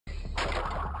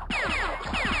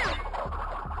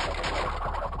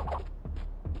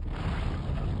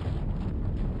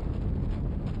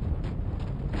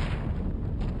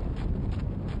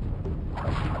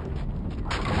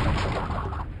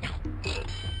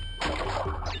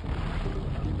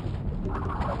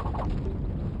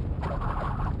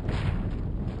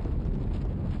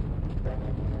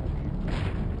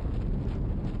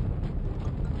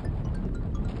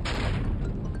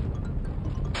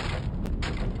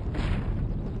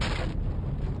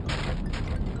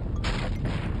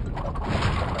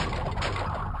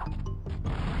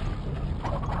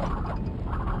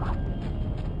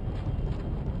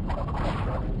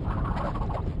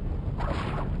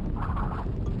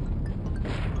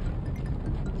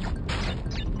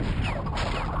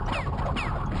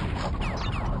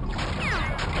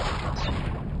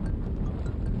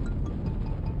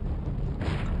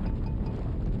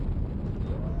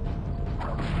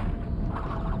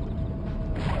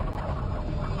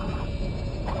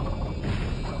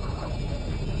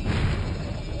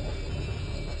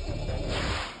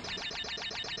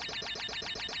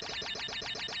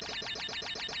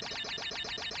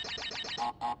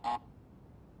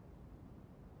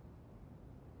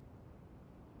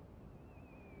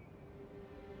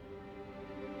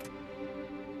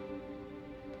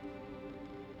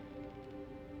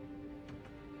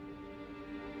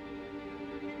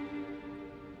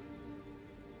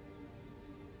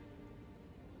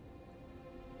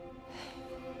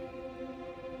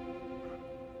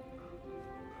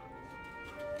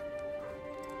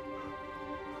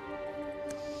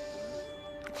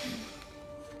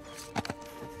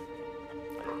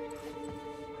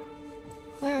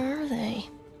Where are they?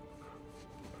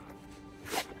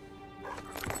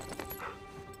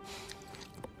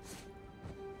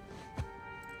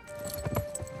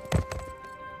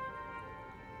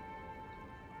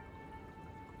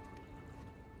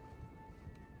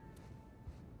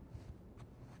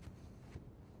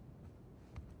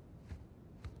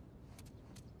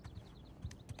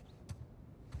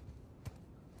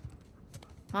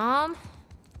 Mom?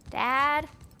 Dad?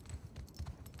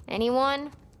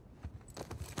 Anyone?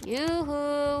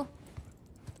 Yoo-hoo!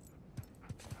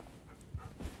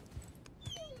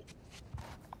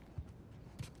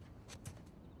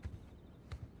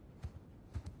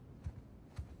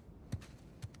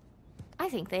 I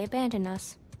think they abandoned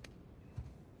us.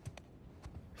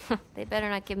 They better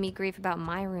not give me grief about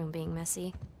my room being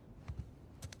messy.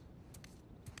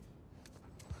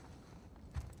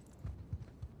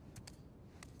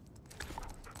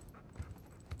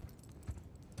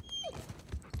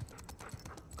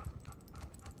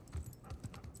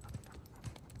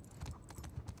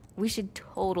 We should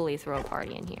totally throw a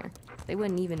party in here. They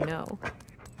wouldn't even know.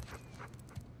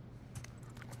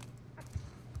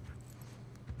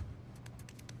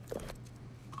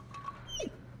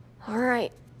 All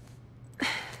right.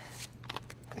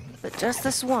 But just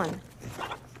this one.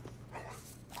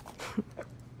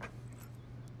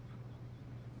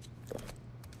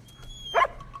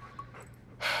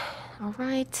 All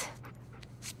right.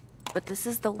 But this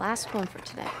is the last one for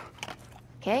today.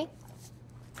 Okay?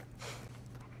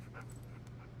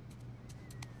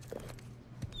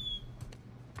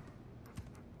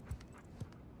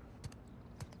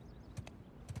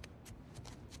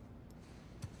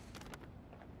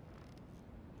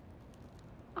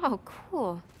 Oh,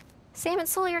 cool. Sam and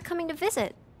Sully are coming to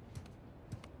visit.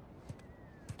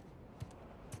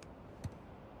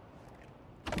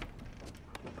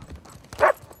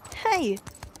 Hey!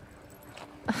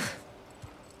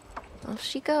 Off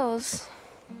she goes.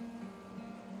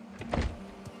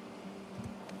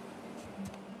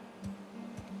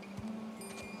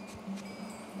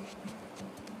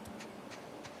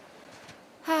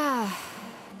 Ah,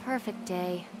 perfect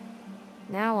day.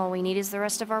 Now all we need is the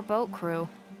rest of our boat crew.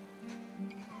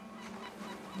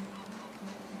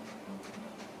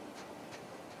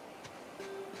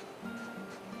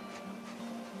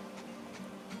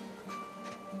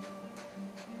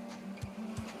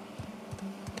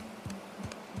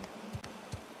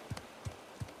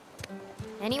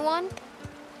 Anyone?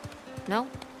 No?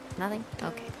 Nothing?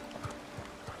 Okay.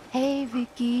 Hey,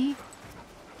 Vicky.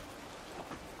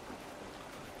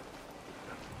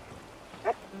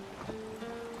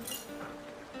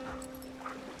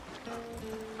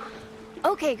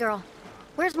 Okay, girl.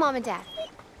 Where's Mom and Dad?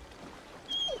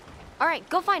 All right,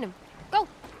 go find them. Go!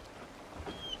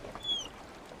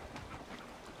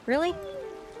 Really?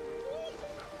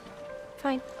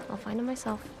 Fine, I'll find them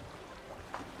myself.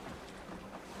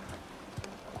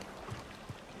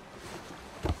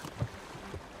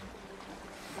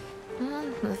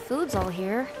 The food's all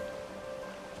here.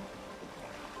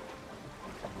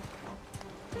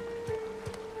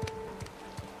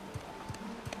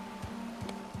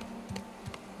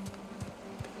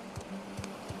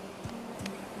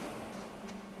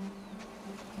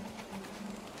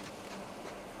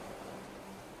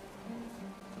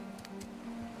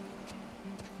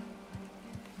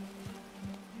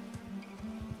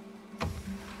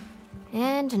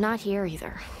 And not here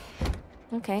either.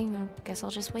 Okay, I guess I'll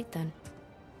just wait then.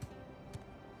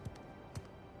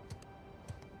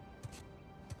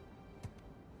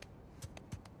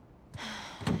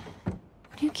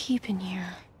 What do you keep in here?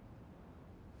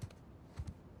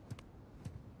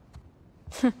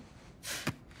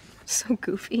 So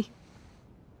goofy.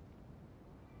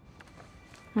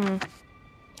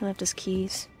 He left his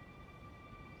keys.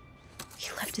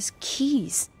 He left his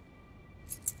keys.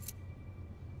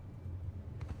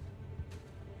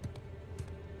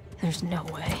 There's no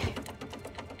way.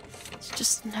 There's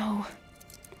just no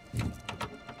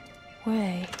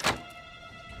way.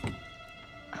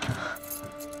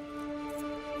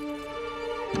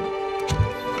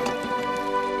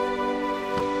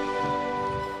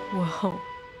 Whoa.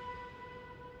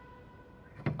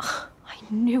 I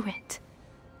knew it.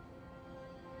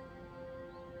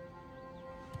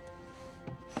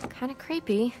 Kinda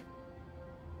creepy.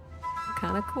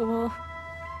 Kinda cool.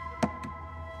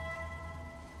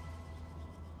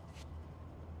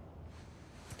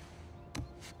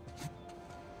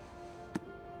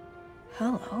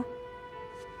 Hello.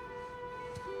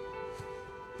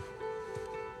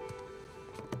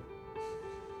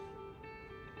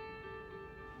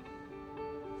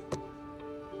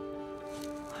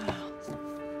 Wow.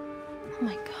 Oh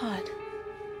my God.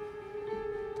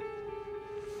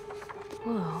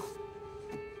 Whoa.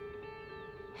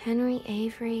 Henry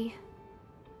Avery.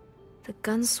 The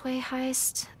Gunsway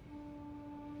heist.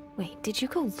 Wait, did you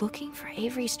go looking for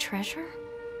Avery's treasure?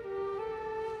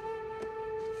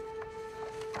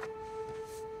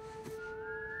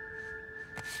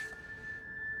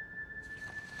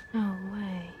 No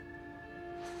way.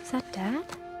 Is that Dad?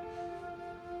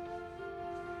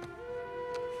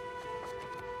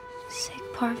 Sig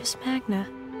Parvis Magna.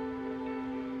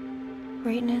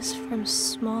 Greatness from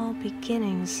small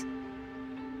beginnings.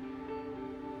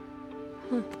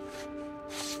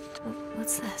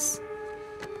 What's this?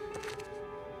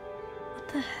 What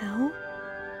the hell?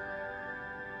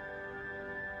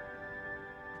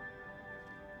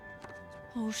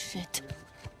 Oh shit.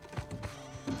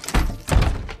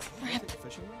 Crap.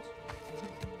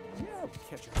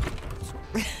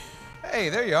 Hey,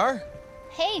 there you are.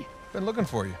 Hey. Been looking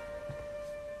for you.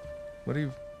 What are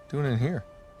you doing in here?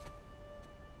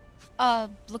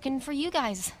 Looking for you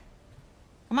guys.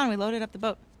 Come on, we loaded up the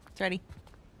boat. It's ready.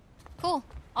 Cool.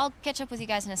 I'll catch up with you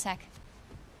guys in a sec.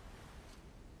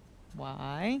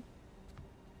 Why?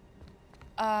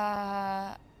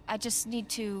 I just need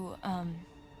to,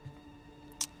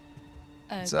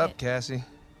 What's up, Cassie?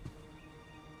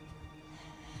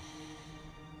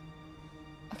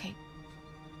 Okay.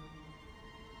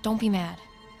 Don't be mad.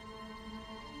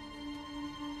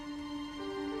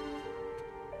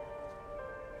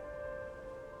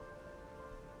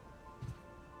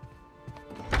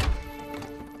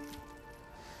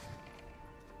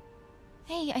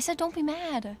 Hey, I said don't be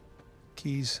mad.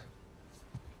 Keys.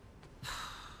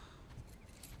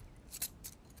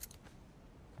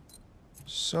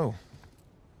 So,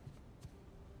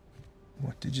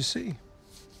 what did you see?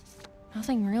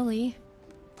 Nothing really.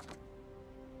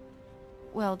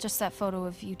 Well, just that photo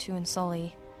of you two and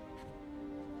Sully.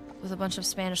 With a bunch of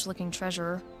Spanish-looking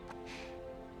treasure.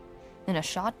 And a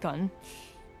shotgun.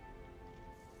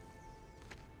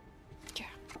 Yeah.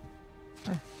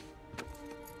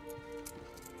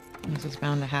 This is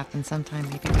bound to happen sometime.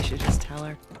 Maybe we should just tell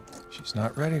her. She's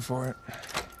not ready for it.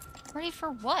 Ready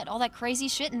for what? All that crazy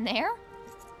shit in there?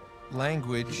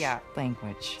 Language. Yeah,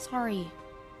 language. Sorry.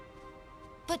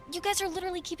 But you guys are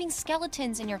literally keeping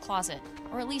skeletons in your closet.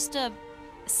 Or at least a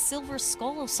silver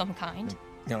skull of some kind.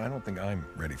 You know, I don't think I'm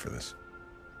ready for this.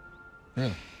 Yeah.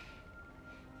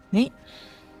 Nate,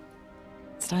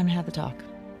 it's time to have the talk.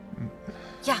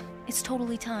 Yeah, it's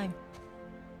totally time.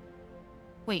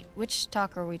 Wait, which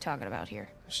talk are we talking about here?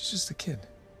 She's just a kid.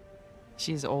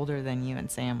 She's older than you and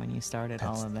Sam when you started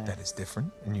all of this. That is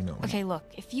different, and you know it. Okay, look,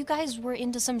 if you guys were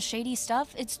into some shady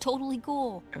stuff, it's totally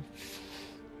cool.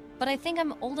 But I think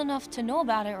I'm old enough to know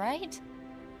about it, right?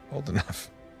 Old enough.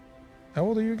 How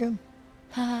old are you again?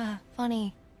 Haha,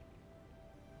 funny.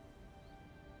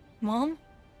 Mom?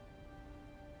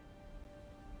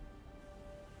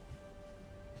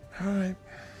 All right.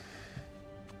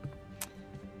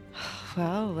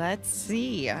 Well, let's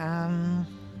see.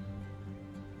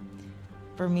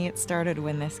 For me, it started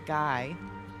when this guy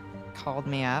called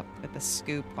me up with a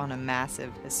scoop on a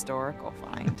massive historical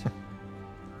find.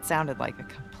 It sounded like a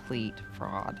complete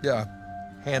fraud. Yeah,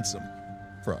 handsome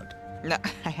fraud. No,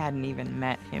 I hadn't even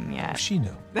met him Oh, yet. she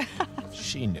knew.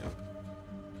 She knew.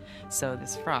 So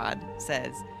this fraud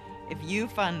says, if you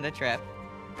fund the trip,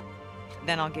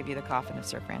 then I'll give you the coffin of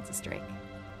Sir Francis Drake.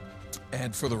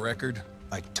 And for the record,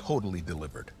 I totally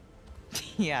delivered.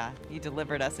 Yeah, you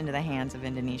delivered us into the hands of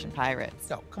Indonesian pirates.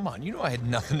 No, come on. You know I had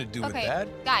nothing to do with that.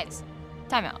 Guys,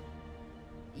 time out.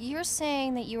 You're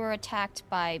saying that you were attacked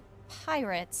by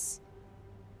pirates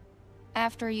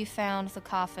after you found the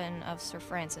coffin of Sir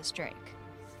Francis Drake.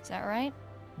 Is that right?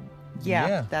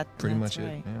 Yeah, pretty that's much right.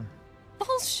 it. Yeah.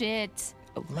 Bullshit.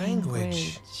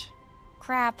 Language.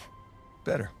 Crap.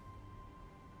 Better.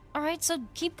 All right, so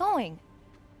keep going.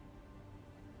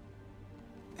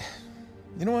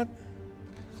 You know what?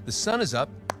 The sun is up.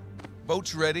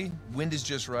 Boat's ready. Wind is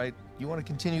just right. You want to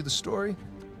continue the story?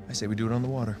 I say we do it on the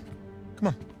water. Come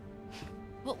on.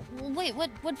 Well, wait,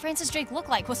 what'd Francis Drake look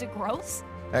like? Was it gross?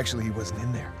 Actually, he wasn't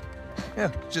in there.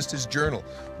 Yeah, just his journal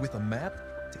with a map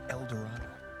to El Dorado.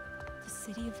 The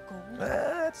City of Gold?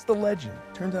 That's the legend.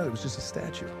 Turns out it was just a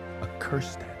statue. A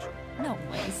cursed statue. No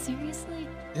way, seriously?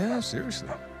 Yeah, seriously.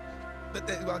 But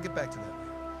I'll get back to that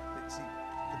later. See,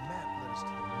 the map led us to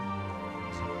the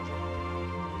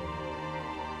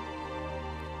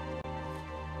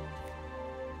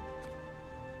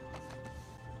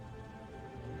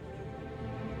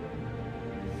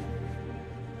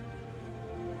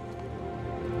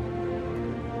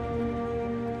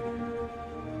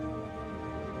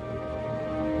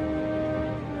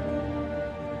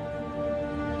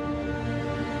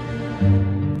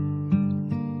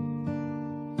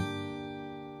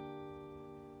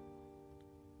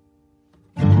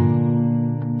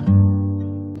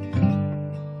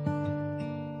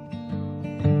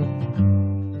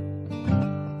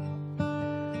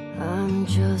I'm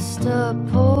just a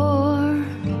poor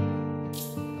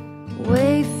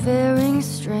wayfaring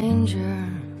stranger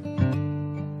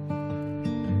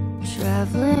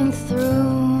traveling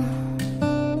through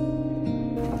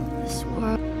this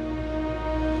world.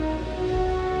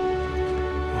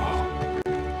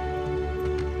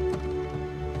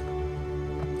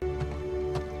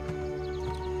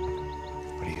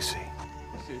 What do you see?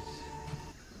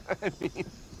 I mean,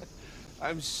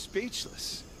 I'm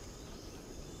speechless.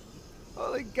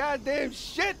 Holy goddamn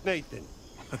shit, Nathan!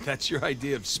 That's your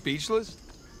idea of speechless?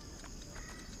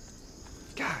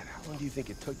 God, how long do you think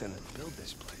it took them to build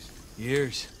this place?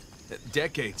 Years.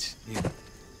 Decades. Yeah.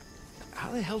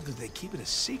 How the hell did they keep it a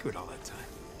secret all that time?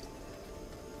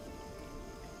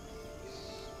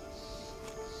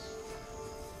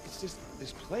 It's just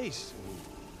this place. I mean,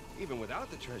 even without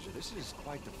the treasure, this is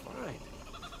quite the find.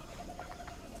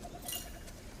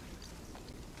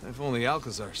 If only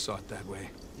Alcazar saw it that way.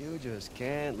 You just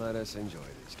can't let us enjoy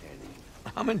this, can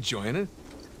you? I'm enjoying it.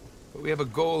 But we have a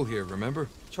goal here, remember?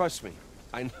 Trust me,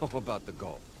 I know about the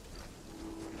goal.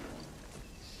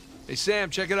 Hey,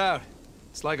 Sam, check it out.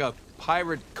 It's like a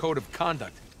pirate code of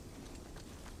conduct.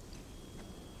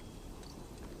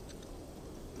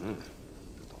 The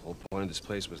whole point of this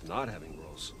place was not having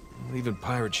rules. Well, even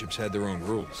pirate ships had their own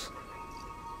rules.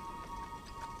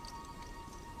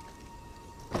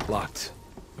 Locked,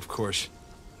 of course.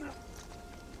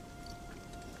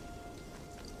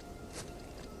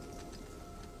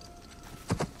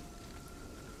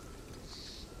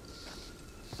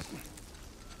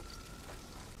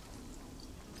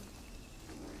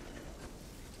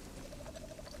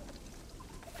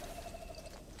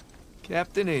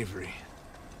 Captain Avery.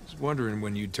 I was wondering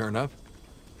when you'd turn up.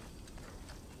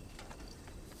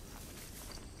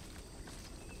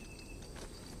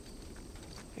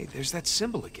 Hey, there's that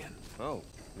symbol again. Oh,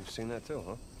 you've seen that too,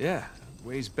 huh? Yeah,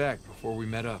 ways back before we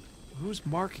met up. Who's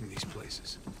marking these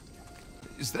places?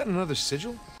 Is that another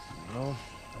sigil? No,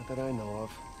 not that I know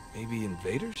of. Maybe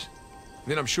invaders? I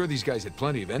mean, I'm sure these guys had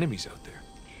plenty of enemies out there.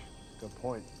 Good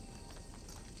point.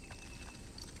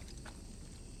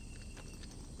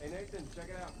 Hey, Nathan, check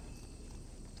it out.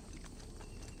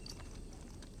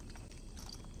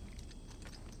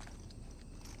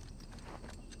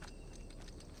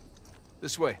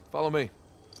 This way, follow me.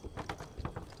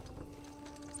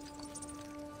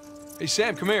 Hey,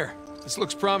 Sam, come here. This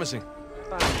looks promising.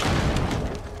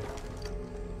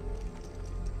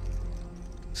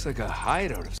 Looks like a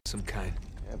hideout of some kind.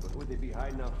 Yeah, but who'd they be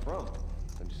hiding out from?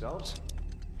 Themselves?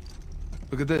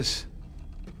 Look at this.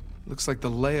 Looks like the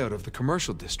layout of the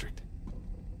commercial district.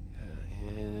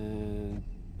 And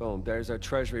boom, there's our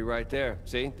treasury right there.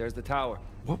 See? There's the tower.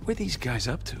 What were these guys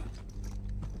up to?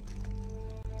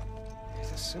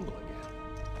 There's a symbol again.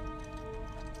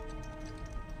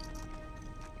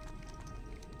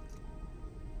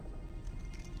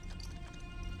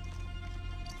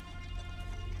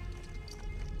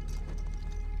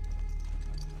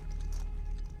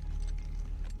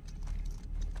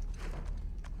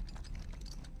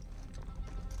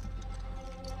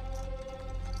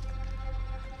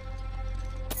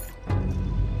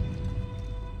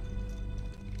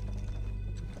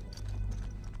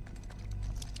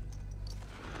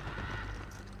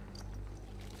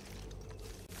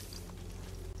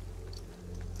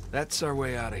 That's our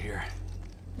way out of here.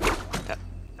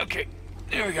 Okay,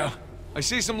 there we go. I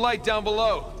see some light down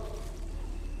below.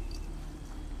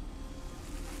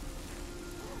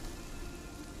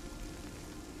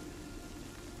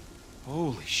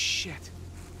 Holy shit.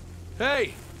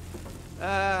 Hey!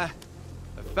 I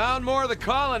found more of the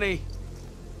colony.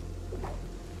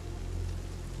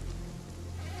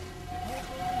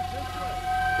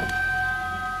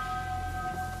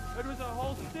 It was a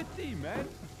whole city, man.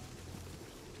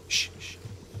 Shh, shh.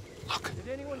 Look.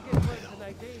 Did anyone get hurt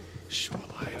tonight, Dave? Shh, well,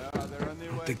 Yeah, they're on their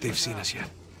I don't way think to they've the seen house. us yet.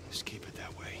 Just keep it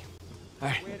that way. All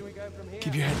right, Where do we go from here?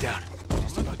 keep your head down.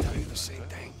 Just about to tell you the same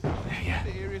thing. Yeah.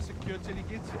 The area secured till he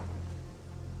gets it.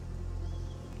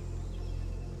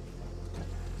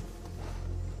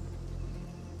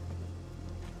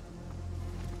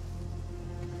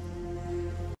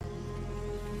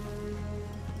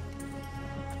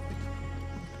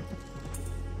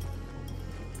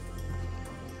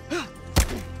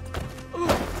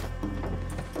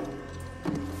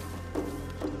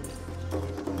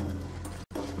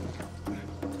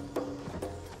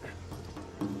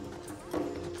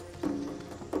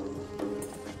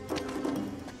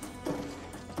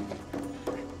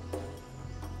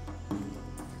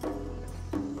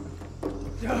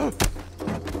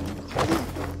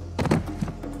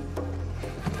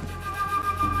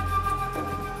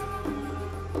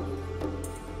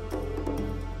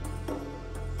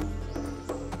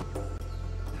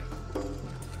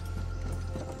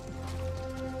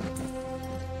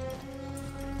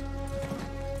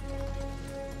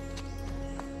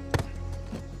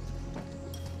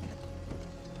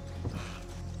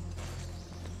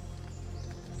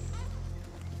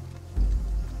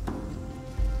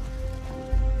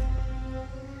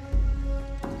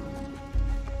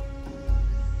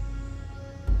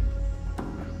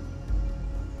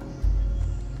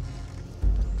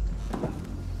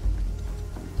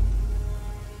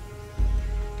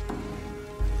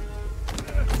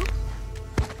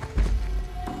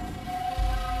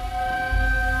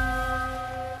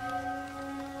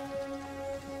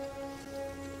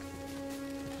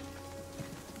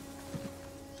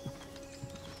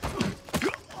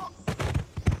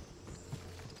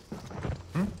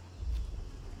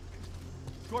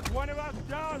 of us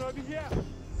down over here.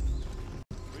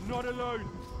 We're not alone.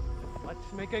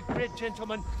 Let's make a great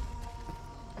gentleman.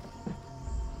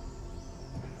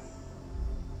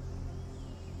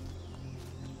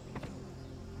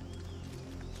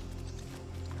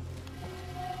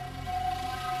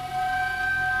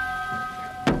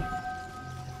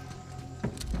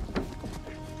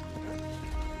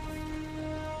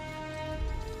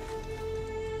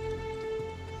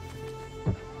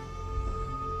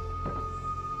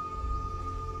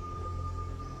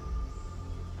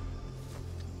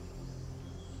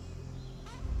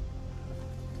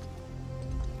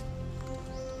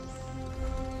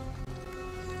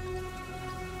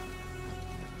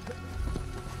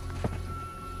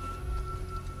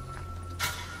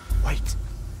 Wait.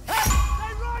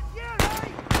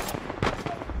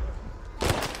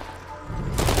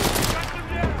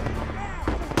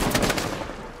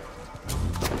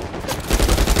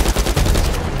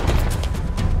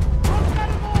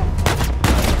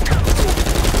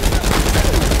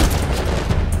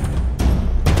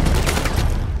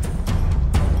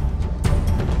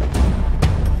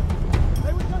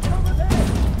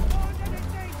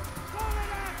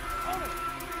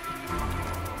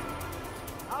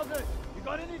 You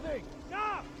got anything?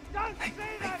 No! Don't see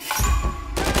them!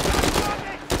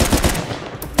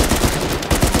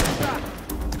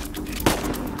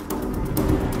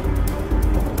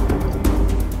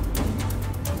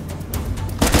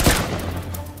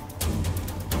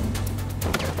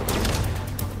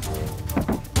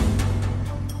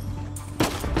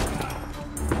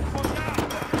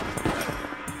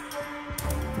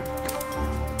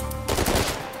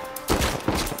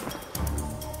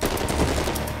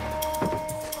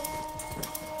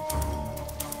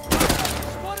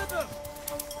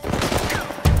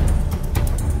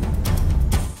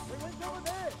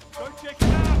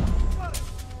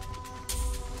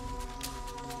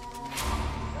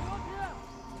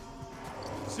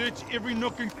 Search every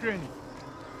nook and cranny.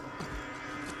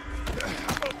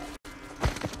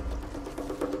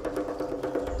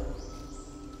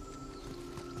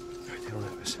 They don't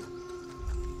have us.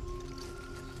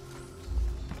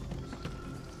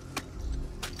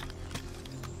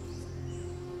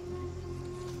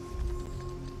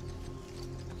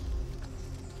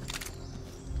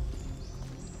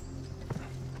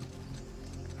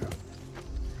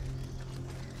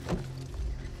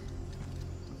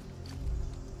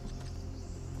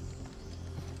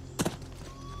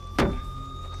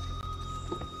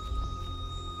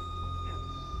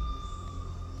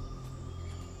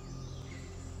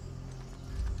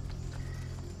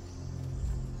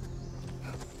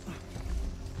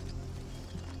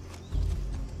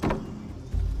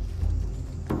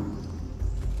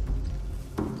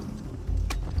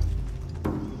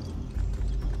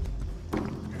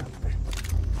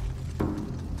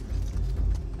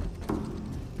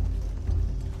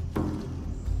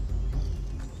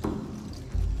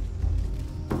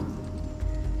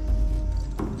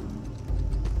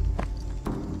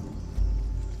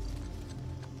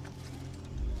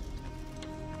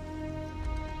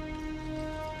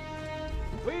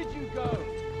 Where'd you go?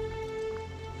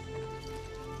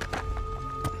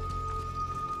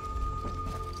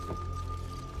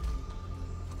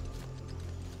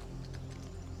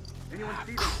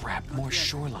 Crap, more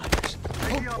shoreliners.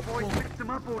 Maybe our boys picked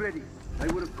them up already. They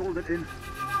would have called it in.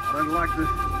 I don't like this.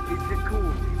 Keep it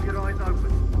cool. Keep your eyes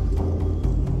open.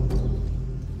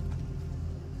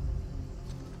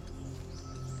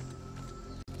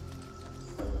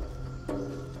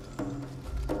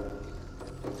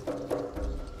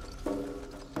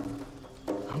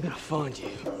 I'm gonna find you.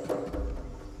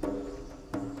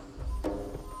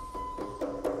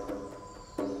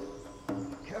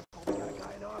 Careful, we got a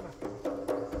guy in armor.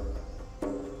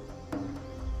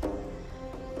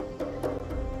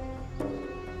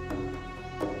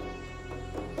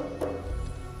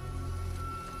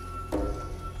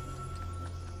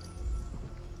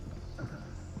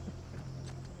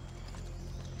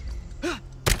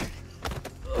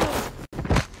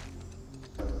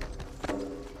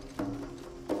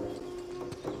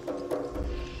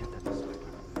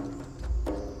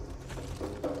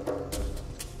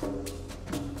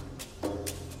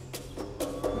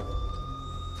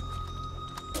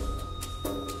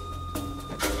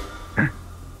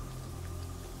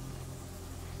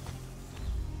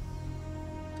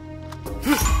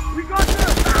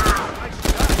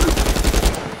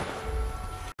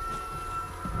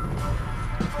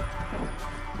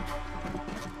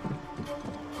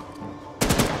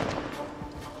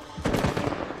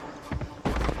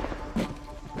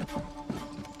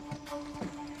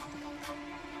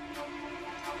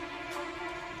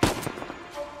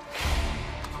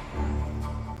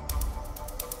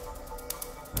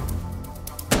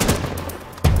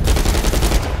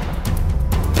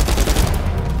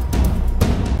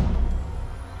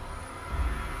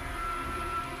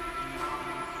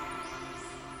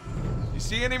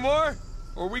 See any more?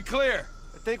 Or are we clear?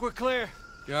 I think we're clear.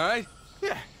 You alright?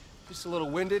 Yeah, just a little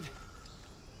winded.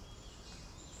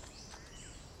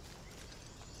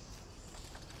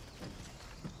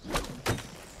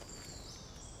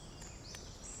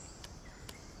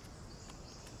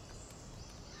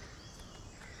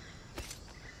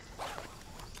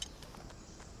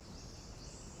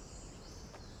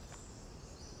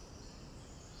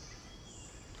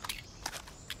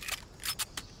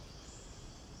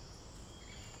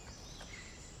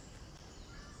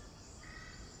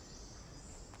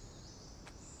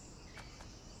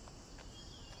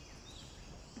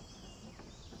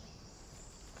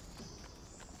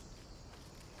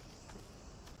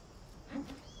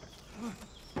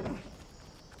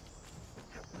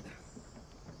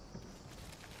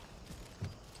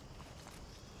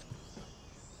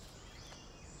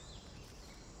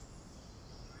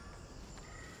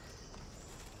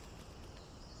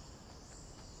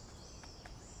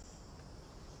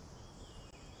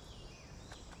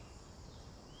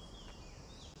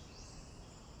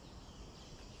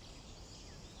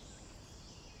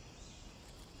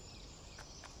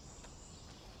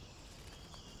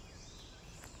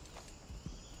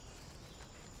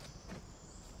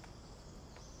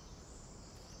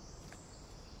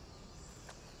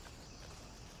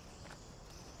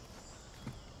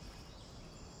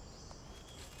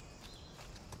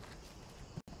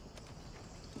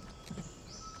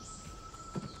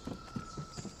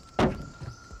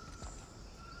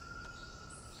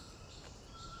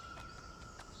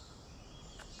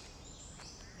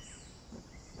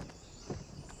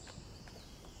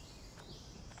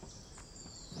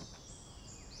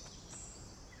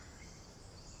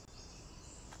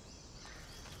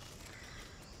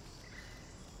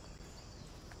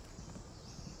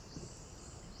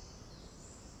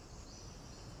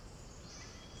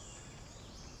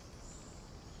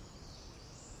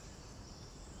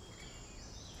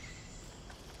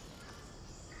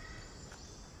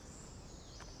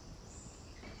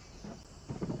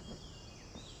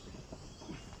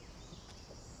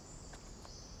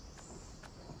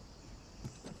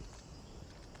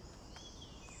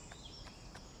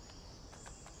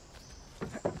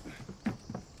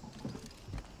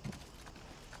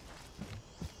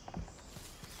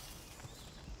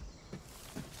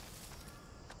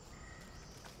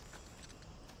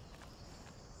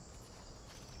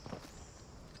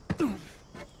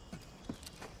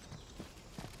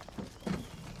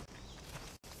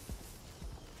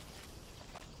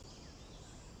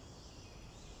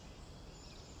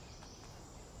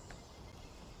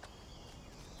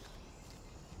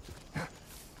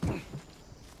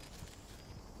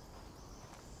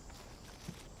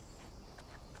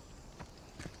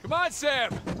 Come on,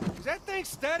 Sam! Is that thing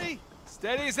steady?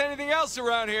 Steady as anything else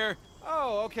around here.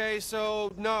 Oh, okay,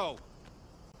 so no.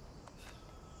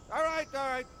 All right, all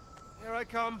right. Here I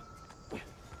come.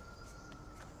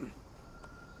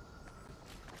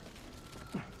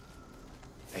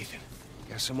 Nathan,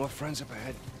 got some more friends up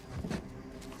ahead.